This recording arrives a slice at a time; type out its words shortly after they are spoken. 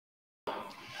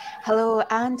Hello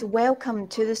and welcome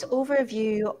to this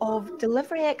overview of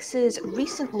DeliveryX's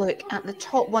recent look at the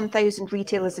top 1,000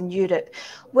 retailers in Europe,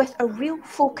 with a real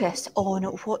focus on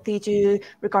what they do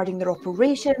regarding their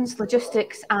operations,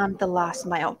 logistics and the last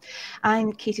mile.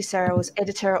 I'm Katie Searles,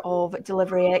 editor of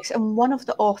DeliveryX and one of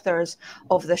the authors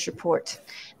of this report.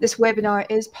 This webinar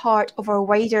is part of our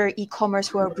wider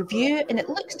Ecommerce World review, and it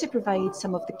looks to provide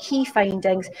some of the key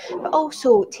findings, but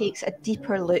also takes a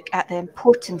deeper look at the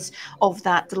importance of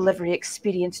that delivery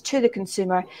experience to the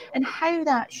consumer and how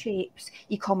that shapes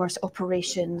e-commerce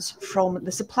operations from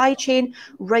the supply chain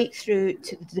right through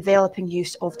to the developing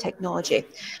use of technology.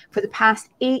 For the past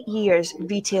 8 years,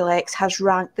 RetailX has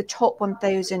ranked the top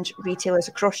 1,000 retailers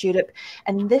across Europe,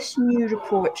 and this new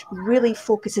report really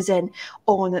focuses in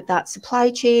on that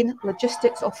supply chain,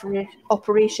 logistics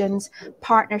operations,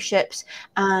 partnerships,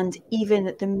 and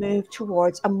even the move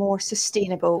towards a more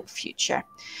sustainable future.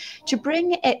 To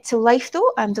bring it to life,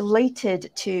 though, I'm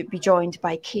delighted to be joined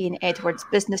by Kane Edwards,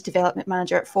 Business Development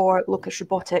Manager for Locus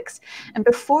Robotics. And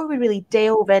before we really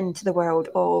delve into the world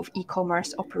of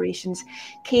e-commerce operations,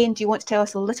 Kane, do you want to tell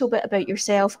us a little bit about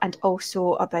yourself and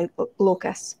also about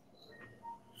Locus?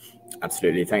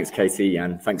 Absolutely. Thanks, Katie,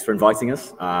 and thanks for inviting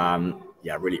us.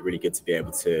 Yeah, really good to be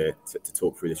able to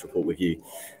talk through this report with you.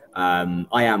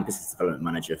 I am Business Development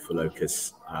Manager for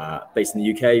Locus, based in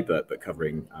the UK, but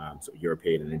covering sort of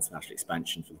European and international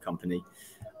expansion for the company.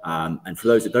 And for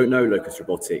those that don't know, Locus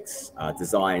Robotics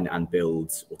design and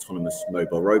build autonomous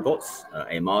mobile robots,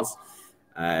 AMRs,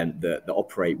 that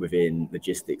operate within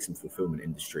logistics and fulfillment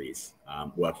industries,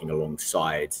 working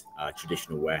alongside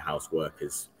traditional warehouse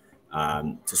workers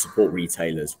to support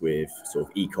retailers with sort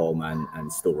of e-com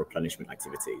and store replenishment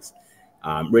activities.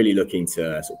 Really looking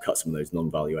to sort of cut some of those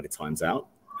non-value added times out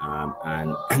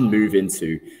and move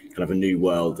into kind of a new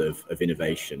world of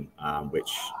innovation,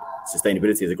 which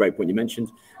sustainability is a great point you mentioned,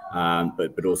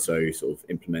 but also sort of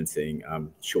implementing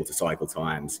shorter cycle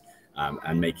times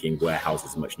and making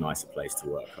warehouses a much nicer place to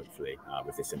work, hopefully,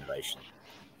 with this innovation.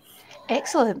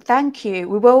 Excellent, thank you.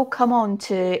 We will come on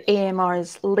to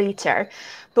AMRs later,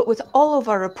 but with all of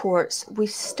our reports, we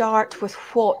start with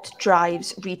what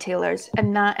drives retailers,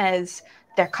 and that is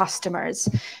their customers.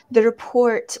 The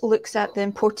report looks at the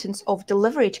importance of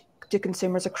delivery to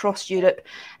consumers across Europe,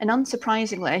 and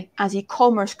unsurprisingly, as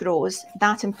e-commerce grows,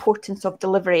 that importance of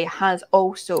delivery has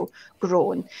also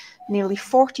grown. Nearly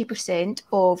 40%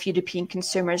 of European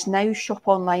consumers now shop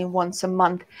online once a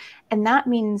month, and that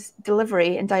means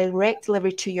delivery and direct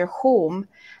delivery to your home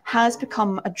has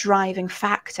become a driving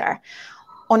factor.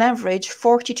 On average,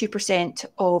 42%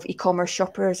 of e-commerce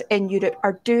shoppers in Europe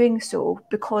are doing so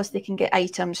because they can get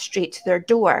items straight to their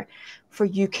door. For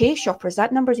UK shoppers,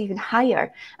 that number is even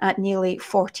higher at nearly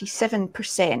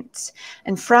 47%.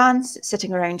 In France,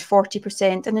 sitting around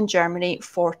 40%, and in Germany,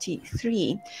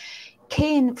 43%.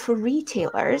 Kane, for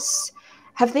retailers,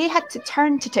 have they had to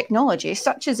turn to technology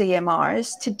such as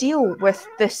AMRs to deal with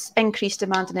this increased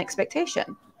demand and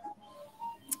expectation?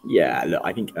 Yeah, look,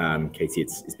 I think, Katie,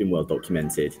 it's been well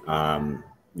documented.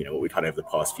 You know, what we've had over the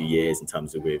past few years in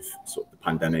terms of with sort of the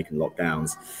pandemic and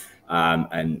lockdowns,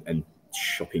 and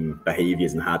shopping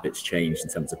behaviors and habits changed in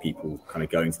terms of people kind of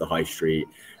going to the high street,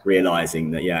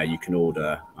 realizing that, yeah, you can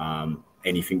order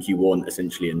anything you want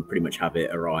essentially and pretty much have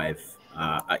it arrive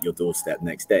at your doorstep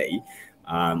next day.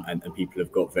 And people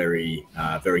have got very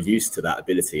used to that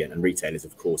ability, and retailers,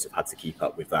 of course, have had to keep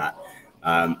up with that.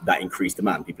 That increased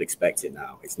demand. People expect it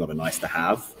now. It's not a nice to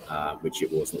have, which it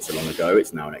was not so long ago.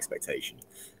 It's now an expectation.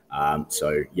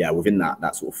 So yeah, within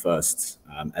that sort of first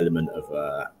element of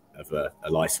a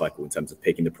life cycle in terms of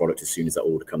picking the product as soon as that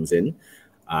order comes in,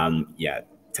 yeah,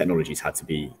 technologies had to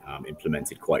be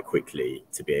implemented quite quickly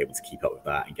to be able to keep up with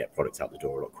that and get products out the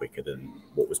door a lot quicker than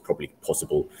what was probably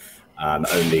possible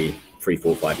only 3,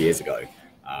 4, 5 years ago.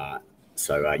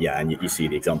 So yeah, and you see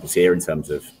the examples here in terms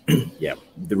of yeah,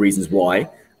 the reasons why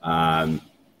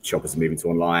shoppers are moving to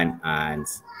online and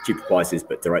cheaper prices,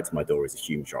 but direct to my door is a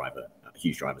huge driver.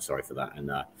 Sorry for that,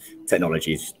 and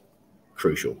technology is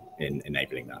crucial in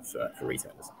enabling that for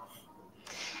retailers.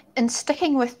 And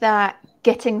sticking with that,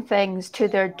 getting things to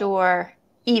their door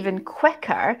even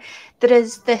quicker, there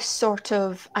is this sort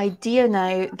of idea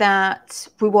now that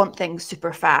we want things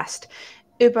super fast.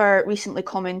 Uber recently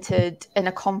commented in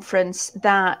a conference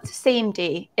that same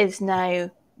day is now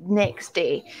next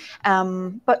day.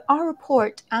 But our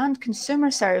report and consumer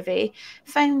survey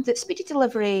found that speedy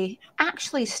delivery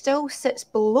actually still sits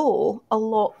below a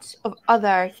lot of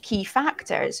other key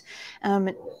factors.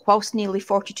 Whilst nearly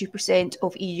 42%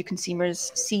 of EU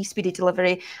consumers see speedy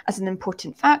delivery as an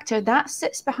important factor, that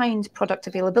sits behind product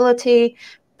availability,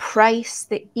 price,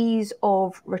 the ease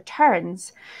of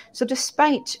returns. So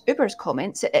despite Uber's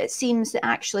comments, it seems that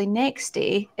actually next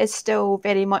day is still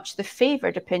very much the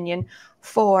favoured opinion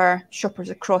for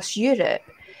shoppers across Europe.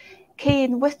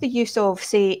 Kane, with the use of,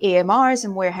 say, AMRs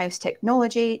and warehouse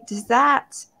technology, does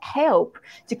that help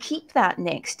to keep that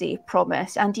next day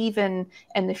promise and even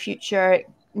in the future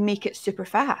make it super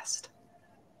fast?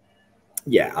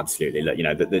 Yeah, absolutely. Look,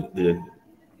 the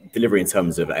delivery in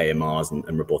terms of AMRs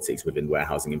and robotics within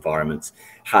warehousing environments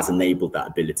has enabled that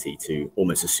ability to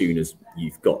almost as soon as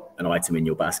you've got an item in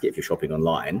your basket, if you're shopping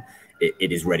online,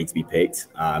 it is ready to be picked,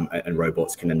 and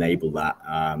robots can enable that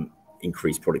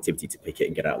increased productivity to pick it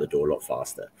and get out the door a lot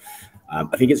faster.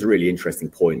 I think it's a really interesting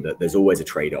point that there's always a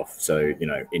trade-off. So,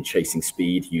 in chasing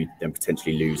speed, you then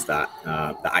potentially lose that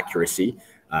accuracy.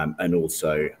 And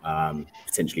also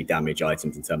potentially damage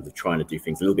items in terms of trying to do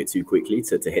things a little bit too quickly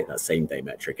to hit that same day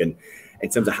metric. And in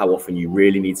terms of how often you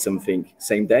really need something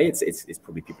same day, it's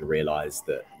probably people realize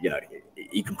that,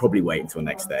 you can probably wait until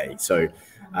next day. So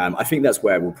I think that's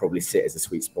where we'll probably sit as a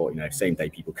sweet spot. Same day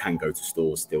people can go to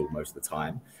stores still most of the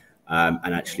time.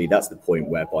 And actually that's the point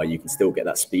whereby you can still get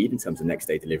that speed in terms of next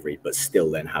day delivery, but still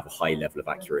then have a high level of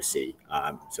accuracy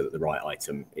so that the right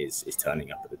item is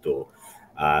turning up at the door.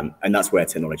 And that's where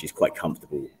technology is quite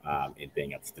comfortable in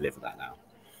being able to deliver that now.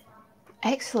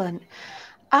 Excellent.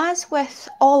 As with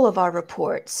all of our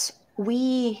reports,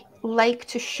 we like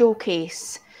to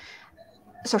showcase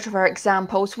sort of our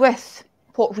examples with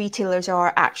what retailers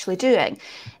are actually doing.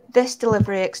 This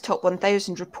DeliveryX Top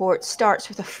 1000 report starts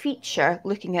with a feature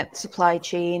looking at the supply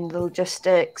chain, the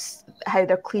logistics, how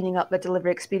they're cleaning up the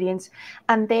delivery experience,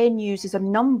 and then uses a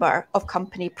number of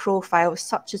company profiles,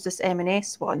 such as this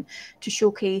M&S one, to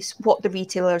showcase what the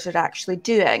retailers are actually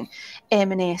doing.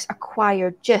 M&S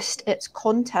acquired just its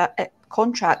contract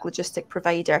logistic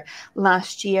provider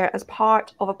last year as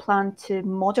part of a plan to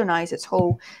modernize its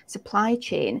whole supply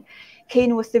chain.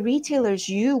 Kane, with the retailers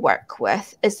you work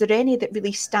with, is there any that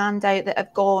really stand out that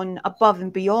have gone above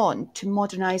and beyond to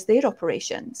modernize their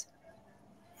operations?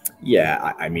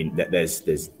 Yeah, I mean,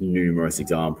 there's numerous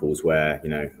examples where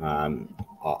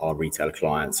our retailer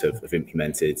clients have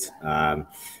implemented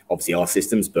obviously our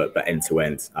systems, but end to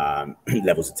end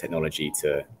levels of technology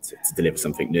to deliver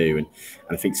something new, and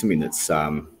I think something that's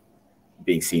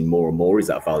being seen more and more is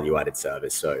that value added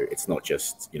service. So it's not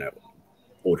just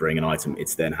ordering an item,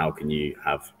 it's then how can you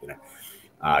have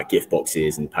gift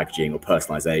boxes and packaging or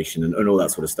personalization and all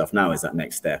that sort of stuff now is that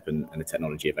next step, and the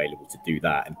technology available to do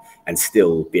that and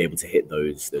still be able to hit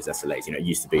those SLAs. It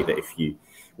used to be that if you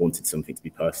wanted something to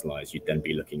be personalized, you'd then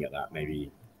be looking at that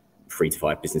maybe 3 to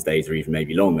 5 business days or even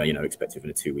maybe longer, expected within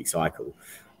a 2-week cycle.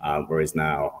 Whereas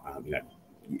now,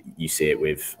 you see it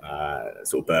with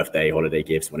sort of birthday, holiday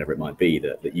gifts, whatever it might be,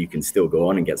 that you can still go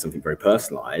on and get something very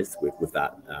personalized with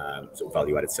that sort of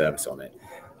value-added service on it,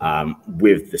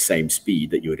 with the same speed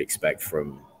that you would expect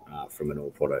from a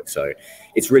normal product. So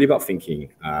it's really about thinking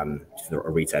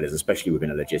for retailers, especially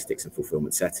within a logistics and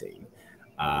fulfillment setting,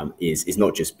 is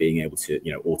not just being able to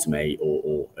automate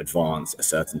or advance a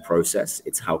certain process.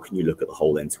 It's how can you look at the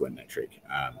whole end-to-end metric.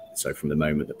 So from the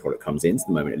moment the product comes in to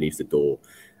the moment it leaves the door,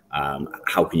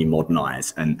 how can you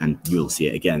modernize? And you'll see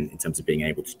it again in terms of being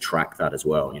able to track that as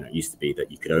well. It used to be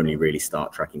that you could only really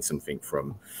start tracking something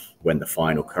from when the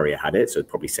final courier had it. So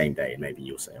probably same day, and maybe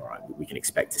you'll say, all right, we can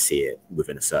expect to see it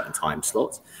within a certain time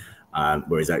slot.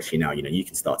 Whereas actually now, you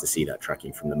can start to see that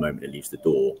tracking from the moment it leaves the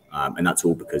door. And that's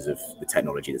all because of the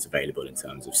technology that's available in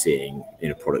terms of seeing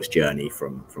a product's journey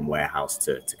from warehouse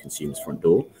to consumer's front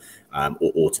door,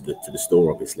 or to the store,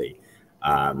 obviously.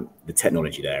 The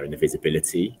technology there and the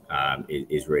visibility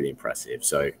is really impressive.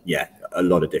 So yeah, a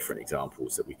lot of different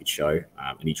examples that we could show,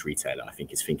 and each retailer I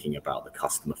think is thinking about the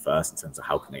customer first in terms of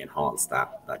how can they enhance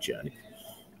that journey.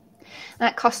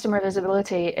 That customer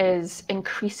visibility is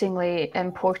increasingly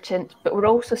important, but we're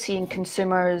also seeing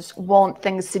consumers want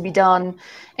things to be done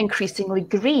increasingly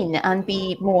green and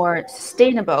be more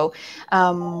sustainable.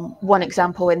 One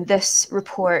example in this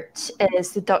report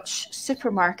is the Dutch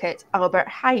supermarket Albert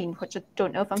Heijn, which I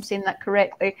don't know if I'm saying that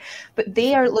correctly, but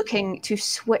they are looking to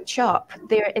switch up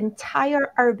their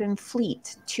entire urban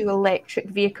fleet to electric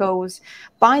vehicles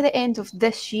by the end of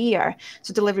this year.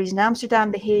 So deliveries in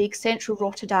Amsterdam, The Hague, Central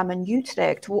Rotterdam and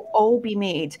Utrecht will all be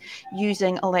made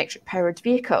using electric powered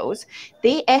vehicles.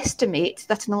 They estimate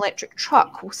that an electric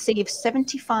truck will save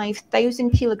 75,000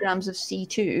 kilograms of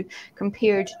CO2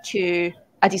 compared to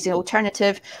a diesel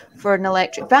alternative. For an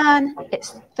electric van,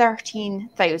 it's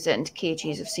 13,000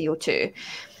 kgs of CO2.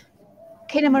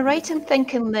 Kane, am I right in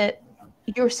thinking that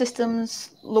your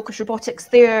systems, Locus Robotics,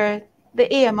 they're the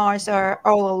AMRs are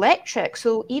all electric.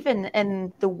 So even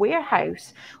in the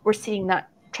warehouse, we're seeing that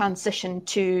transition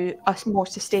to a more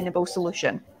sustainable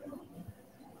solution.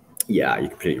 Yeah, you're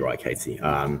completely right, Katie.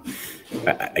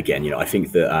 Again, I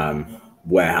think that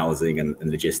warehousing and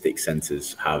logistics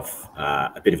centres have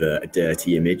a bit of a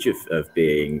dirty image of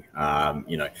being,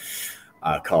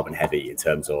 carbon heavy in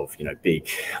terms of big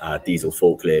diesel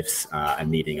forklifts and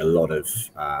needing a lot of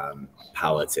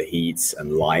power to heat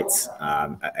and light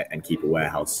and keep a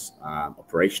warehouse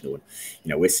operational.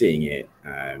 And we're seeing it.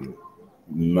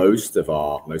 Most of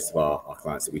our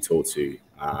clients that we talk to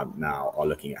now are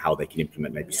looking at how they can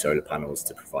implement maybe solar panels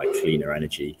to provide cleaner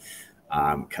energy.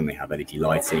 Can they have LED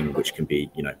lighting, which can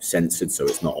be censored so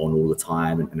it's not on all the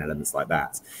time, and elements like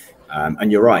that.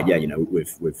 And you're right,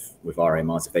 with our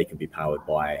AMRs, if they can be powered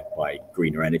by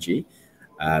greener energy.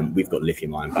 We've got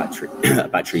lithium-ion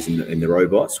batteries in the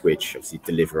robots, which obviously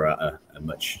deliver a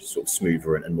much sort of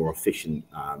smoother and more efficient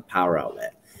power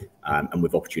outlet. And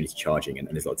with opportunity charging, and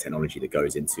there's a lot of technology that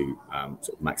goes into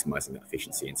sort of maximizing that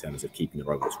efficiency in terms of keeping the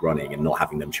robots running and not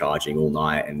having them charging all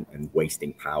night and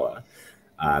wasting power.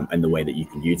 And the way that you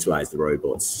can utilize the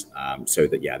robots so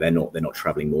that they're not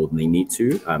traveling more than they need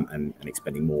to and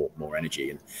expending more energy.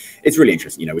 And it's really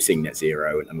interesting. We're seeing net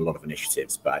zero and a lot of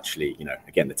initiatives, but actually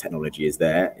again, the technology is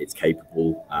there, it's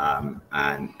capable,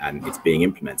 and it's being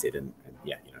implemented, and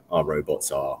our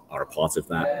robots are a part of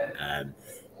that.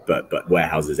 But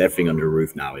warehouses, everything under a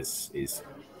roof now is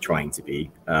trying to be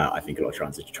I think a lot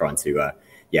trying to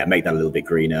make that a little bit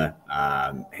greener,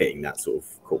 hitting that sort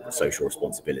of corporate social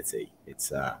responsibility.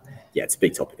 It's a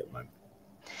big topic at the moment.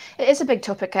 It is a big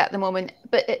topic at the moment,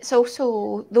 but it's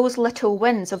also those little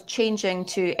wins of changing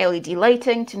to LED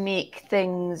lighting to make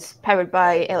things powered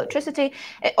by electricity.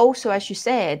 It also, as you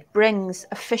said, brings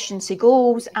efficiency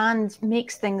goals and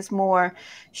makes things more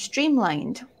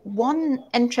streamlined. One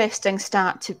interesting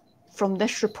stat from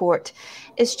this report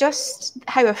is just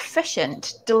how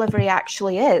efficient delivery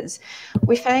actually is.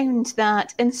 We found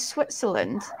that in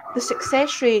Switzerland, the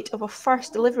success rate of a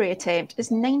first delivery attempt is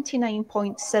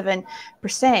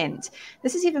 99.7%.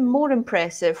 This is even more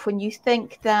impressive when you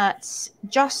think that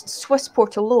just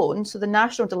Swissport alone, so the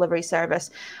national delivery service,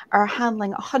 are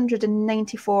handling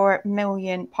 194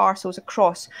 million parcels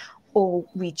across all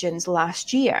regions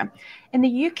last year. In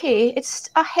the UK, it's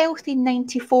a healthy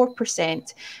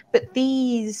 94%, but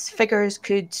these figures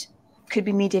could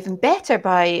be made even better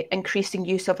by increasing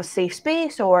use of a safe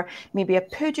space or maybe a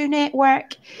Pudu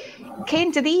network.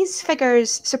 Kane, do these figures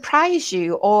surprise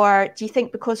you, or do you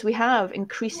think because we have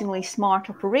increasingly smart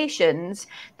operations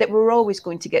that we're always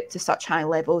going to get to such high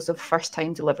levels of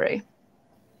first-time delivery?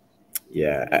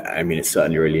 Yeah, I mean, it's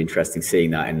certainly really interesting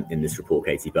seeing that in this report,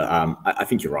 Katie. But I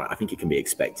think you're right. I think it can be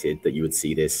expected that you would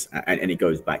see this, and it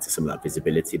goes back to some of that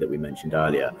visibility that we mentioned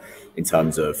earlier, in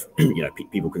terms of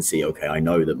people can see, okay, I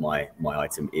know that my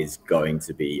item is going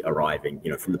to be arriving.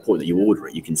 From the point that you order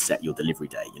it, you can set your delivery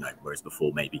day. Whereas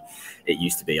before maybe it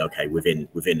used to be okay within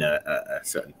a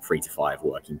certain 3 to 5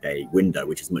 working day window,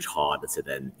 which is much harder to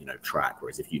then track.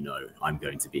 Whereas if I'm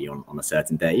going to be on a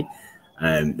certain day,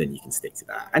 then you can stick to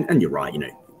that. And you're right,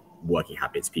 working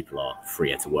habits, people are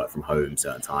freer to work from home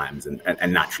certain times, and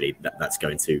naturally that's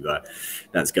going to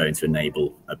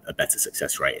enable a better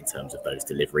success rate in terms of those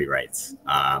delivery rates.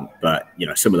 But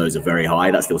some of those are very high.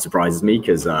 That still surprises me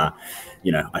because I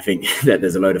think that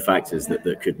there's a load of factors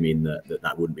that could mean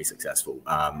that wouldn't be successful,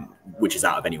 which is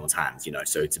out of anyone's hands.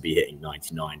 So to be hitting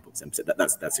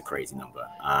 99.7%, that's a crazy number.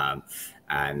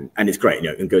 And it's great,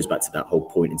 and goes back to that whole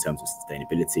point in terms of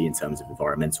sustainability, in terms of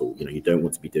environmental. You don't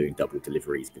want to be doing double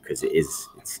deliveries because it's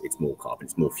more carbon,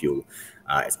 it's more fuel,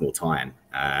 it's more time.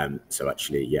 So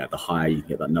actually, the higher you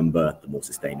get that number, the more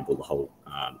sustainable the whole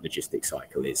logistics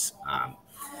cycle is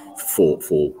for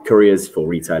couriers, for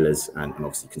retailers, and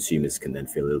obviously consumers can then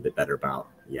feel a little bit better about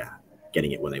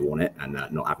getting it when they want it and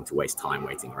not having to waste time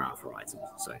waiting around for items.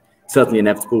 So certainly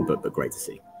inevitable, but great to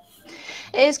see.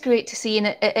 It is great to see, and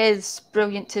it is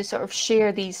brilliant to sort of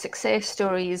share these success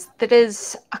stories. There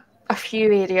is a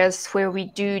few areas where we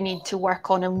do need to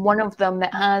work on, and one of them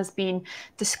that has been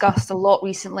discussed a lot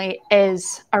recently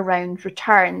is around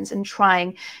returns and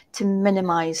trying to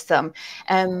minimise them.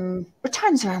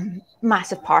 Returns are a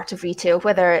massive part of retail,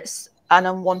 whether it's an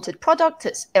unwanted product,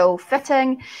 it's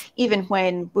ill-fitting. Even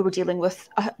when we were dealing with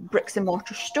bricks and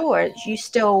mortar stores, you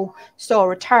still saw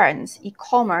returns.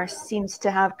 E-commerce seems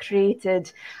to have created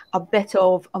a bit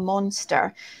of a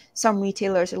monster. Some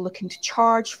retailers are looking to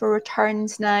charge for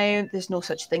returns now. There's no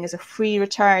such thing as a free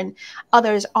return.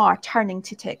 Others are turning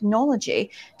to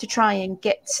technology to try and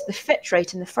get the fit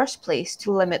right in the first place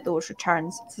to limit those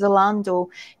returns. Zalando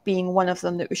being one of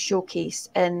them that was showcased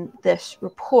in this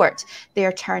report. They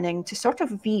are turning to sort of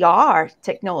VR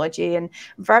technology and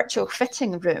virtual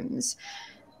fitting rooms.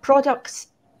 Products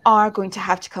are going to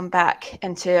have to come back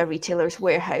into a retailer's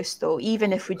warehouse, though.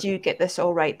 Even if we do get this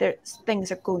all right,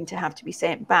 things are going to have to be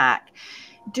sent back.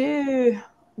 Do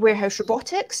warehouse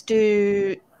robotics,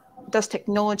 does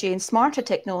technology and smarter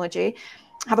technology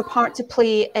have a part to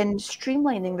play in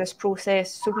streamlining this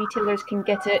process so retailers can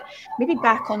get it maybe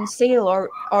back on sale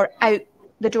or out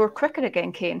the door quicker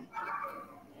again, Kane?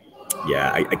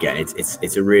 Yeah, again,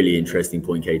 it's a really interesting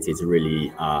point, Katie. It's a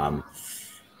really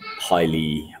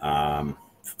highly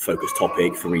focused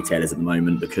topic for retailers at the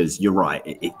moment, because you're right,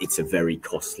 it's a very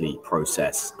costly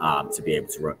process to be able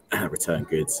to return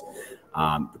goods,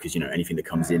 because anything that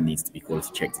comes in needs to be quality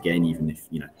checked again. Even if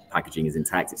packaging is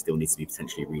intact, it still needs to be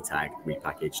potentially retagged,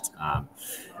 repackaged,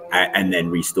 and then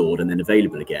restored and then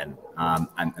available again.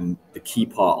 And the key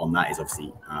part on that is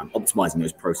obviously optimizing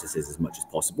those processes as much as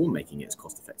possible, making it as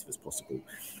cost effective as possible.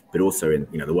 But also in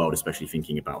the world, especially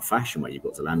thinking about fashion, where you've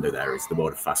got Zalando there, is the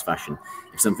world of fast fashion.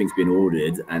 If something's been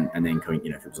ordered and then coming,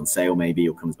 if it was on sale maybe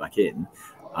or comes back in,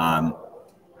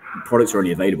 products are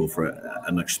only available for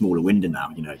a much smaller window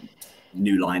now.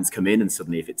 New lines come in, and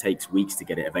suddenly if it takes weeks to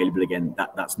get it available again,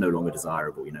 that's no longer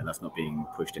desirable. That's not being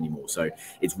pushed anymore. So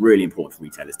it's really important for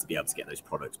retailers to be able to get those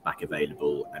products back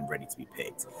available and ready to be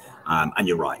picked. And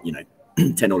you're right,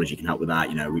 technology can help with that.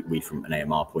 We from an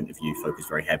AMR point of view focus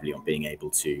very heavily on being able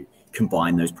to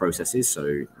combine those processes.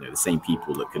 So the same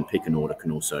people that can pick an order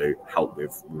can also help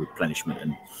with replenishment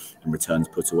and returns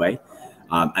put away.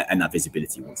 And that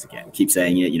visibility, once again, keep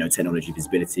saying it, technology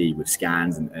visibility with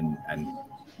scans and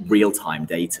real-time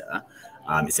data,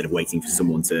 instead of waiting for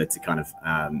someone to kind of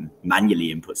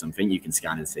manually input something. You can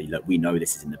scan and say, look, we know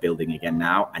this is in the building again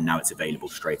now, and now it's available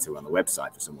straight away on the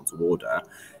website for someone to order.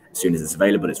 As soon as it's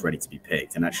available, it's ready to be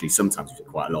picked. And actually sometimes it's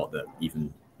quite a lot that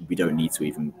even we don't need to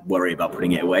even worry about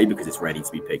putting it away, because it's ready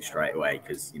to be picked straight away,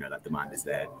 because that demand is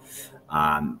there.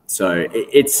 So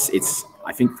it's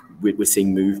I think we're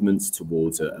seeing movements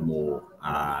towards a more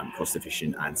cost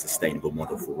efficient and sustainable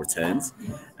model for returns.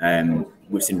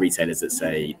 We've seen retailers that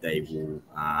say they will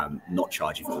not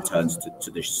charge you for returns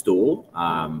to the store,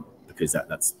 because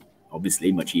that's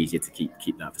obviously much easier to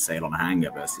keep that for sale on a hanger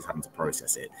versus having to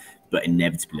process it. But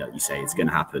inevitably, like you say, it's going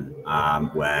to happen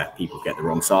where people get the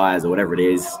wrong size or whatever it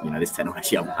is. This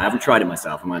technology, I haven't tried it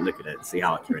myself. I might look at it and see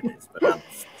how accurate it is. But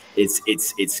it's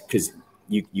because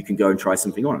you can go and try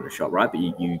something on at a shop, right? But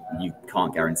you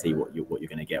can't guarantee what you're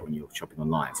going to get when you're shopping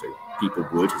online. So people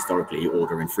would historically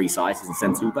order in 3 sizes and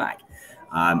send 2 back.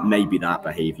 Maybe that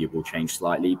behavior will change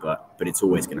slightly, but it's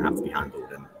always going to have to be handled.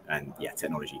 And yeah,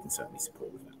 technology can certainly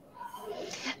support with that.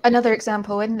 Another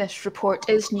example in this report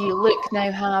is New Look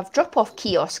now have drop-off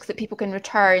kiosks that people can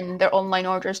return their online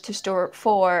orders to store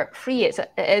for free. It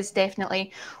is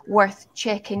definitely worth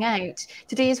checking out.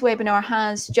 Today's webinar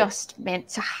has just meant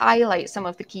to highlight some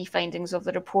of the key findings of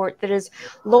the report. There is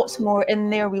lots more in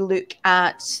there. We look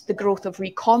at the growth of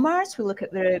re-commerce. We look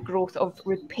at the growth of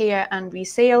repair and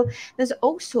resale. There's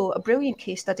also a brilliant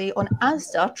case study on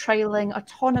Asda trialling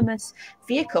autonomous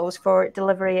vehicles for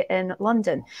delivery in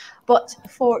London. But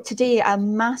for today, a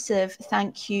massive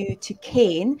thank you to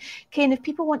Kane. Kane, if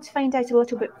people want to find out a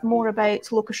little bit more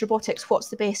about Locus Robotics, what's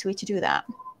the best way to do that?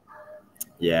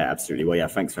 Yeah, absolutely. Well, yeah,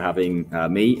 thanks for having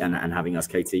me and having us,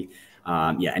 Katie.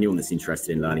 Anyone that's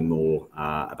interested in learning more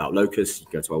about Locus, you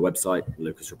can go to our website,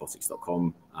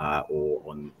 locusrobotics.com, or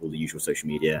on all the usual social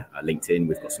media, LinkedIn.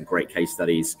 We've got some great case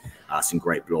studies, some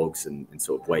great blogs, and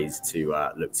sort of ways to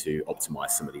look to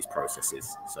optimize some of these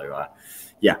processes. So,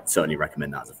 certainly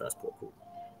recommend that as a first port call.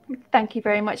 Thank you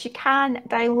very much. You can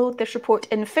download this report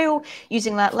in full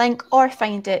using that link, or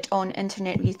find it on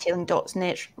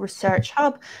internetretailing.net Research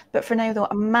Hub. But for now, though,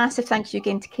 a massive thank you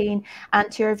again to Kane and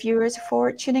to our viewers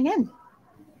for tuning in.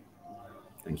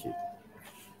 Thank you.